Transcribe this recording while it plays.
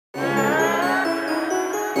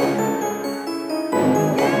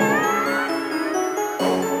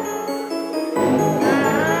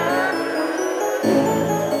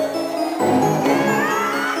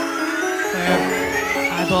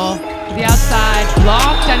side,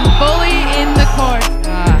 blocked and fully in the court.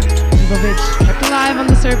 Ivovic kept alive on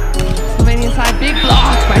the Slovenian side. Big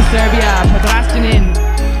block by Serbia. Podrascanin.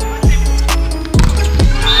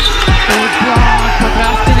 Big block,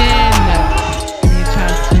 Podrascanin. Giving a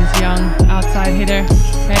chance to his young outside hitter,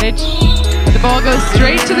 Peric. But the ball goes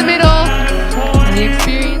straight to the middle. And the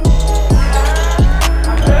experience.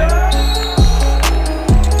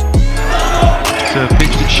 So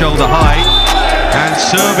pitched it shoulder high, and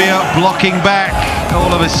Serbia blocking back.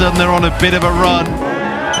 All of a sudden they're on a bit of a run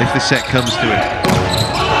if the set comes to it.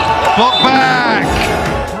 Block back!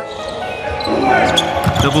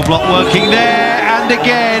 Double block working there, and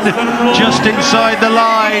again, just inside the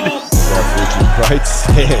line. Right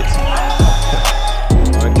set.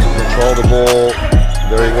 Trying to control the ball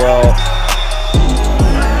very well.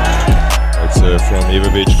 It's from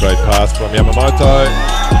Ivovic, great pass from Yamamoto.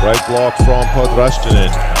 Great block from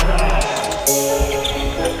Podraščanin.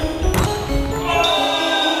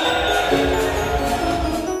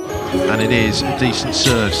 And it is a decent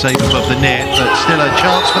serve, safe above the net, but still a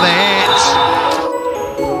chance for the hit.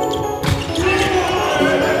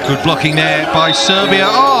 Good blocking there by Serbia.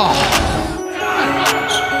 Oh!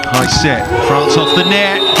 High set, France off the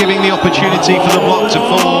net, giving the opportunity for the block to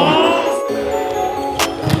form.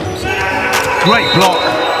 Great block.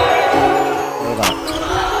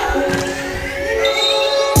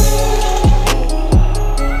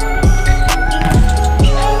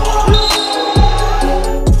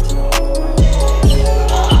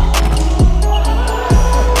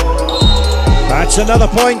 That's another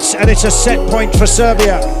point, and it's a set point for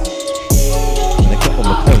Serbia. And they got on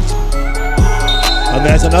the point. And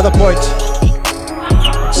there's another point.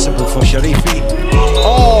 Simple for Sharifi.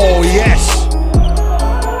 Oh, yes!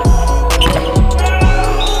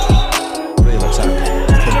 Real attack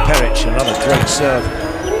from Peric, another great serve.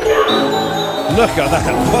 Look at that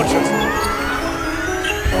portrait.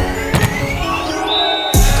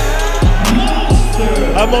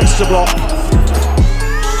 A monster block.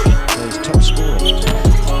 Top scorer.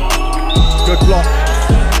 Good block.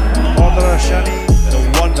 Podrascanin, a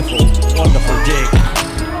wonderful, wonderful dig.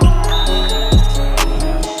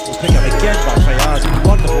 We'll pick up again by Feyyaz.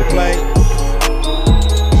 Wonderful play.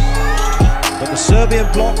 But the Serbian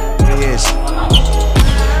block, he is.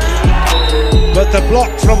 But the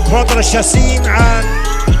block from Podrascanin and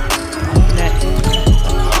net.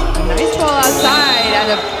 A nice ball outside and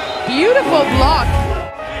a beautiful block.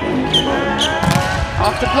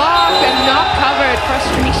 Off the block and not covered.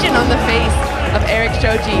 Frustration on the face of Eric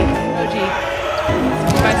Shoji.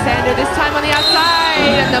 By Sander this time on the outside,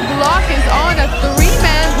 and the block is on a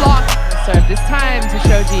three-man block. Serve this time to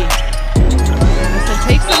Shoji. Anderson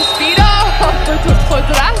takes some speed off for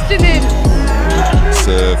Podrascanin.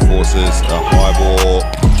 Serve forces a high ball.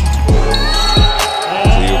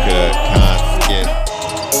 Kliuka can't get.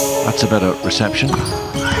 That's a better reception.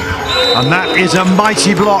 And that is a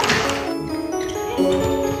mighty block.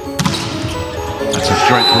 That's a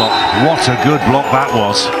straight block. What a good block that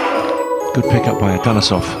was. Good pickup by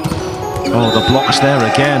Atanasov. Oh, the block's there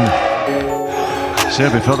again.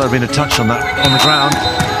 Serbia felt there had been a touch on that on the ground.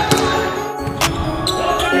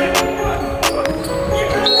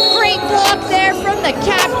 Great block there from the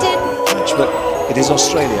captain. but it is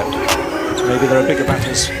Australia. Maybe there are bigger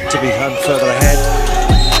battles to be had further ahead.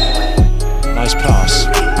 Nice pass.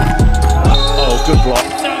 Oh, good block.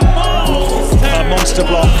 A monster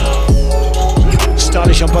block.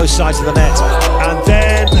 Stylish on both sides of the net. And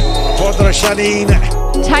then Podrascanin.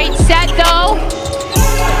 Tight set though.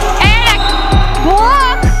 And a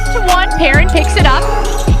block to one. Perrin picks it up.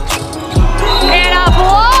 And a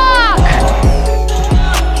block.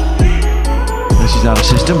 This is out of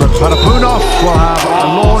system, but Parapunov will have a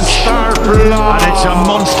launch. And it's a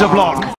monster block.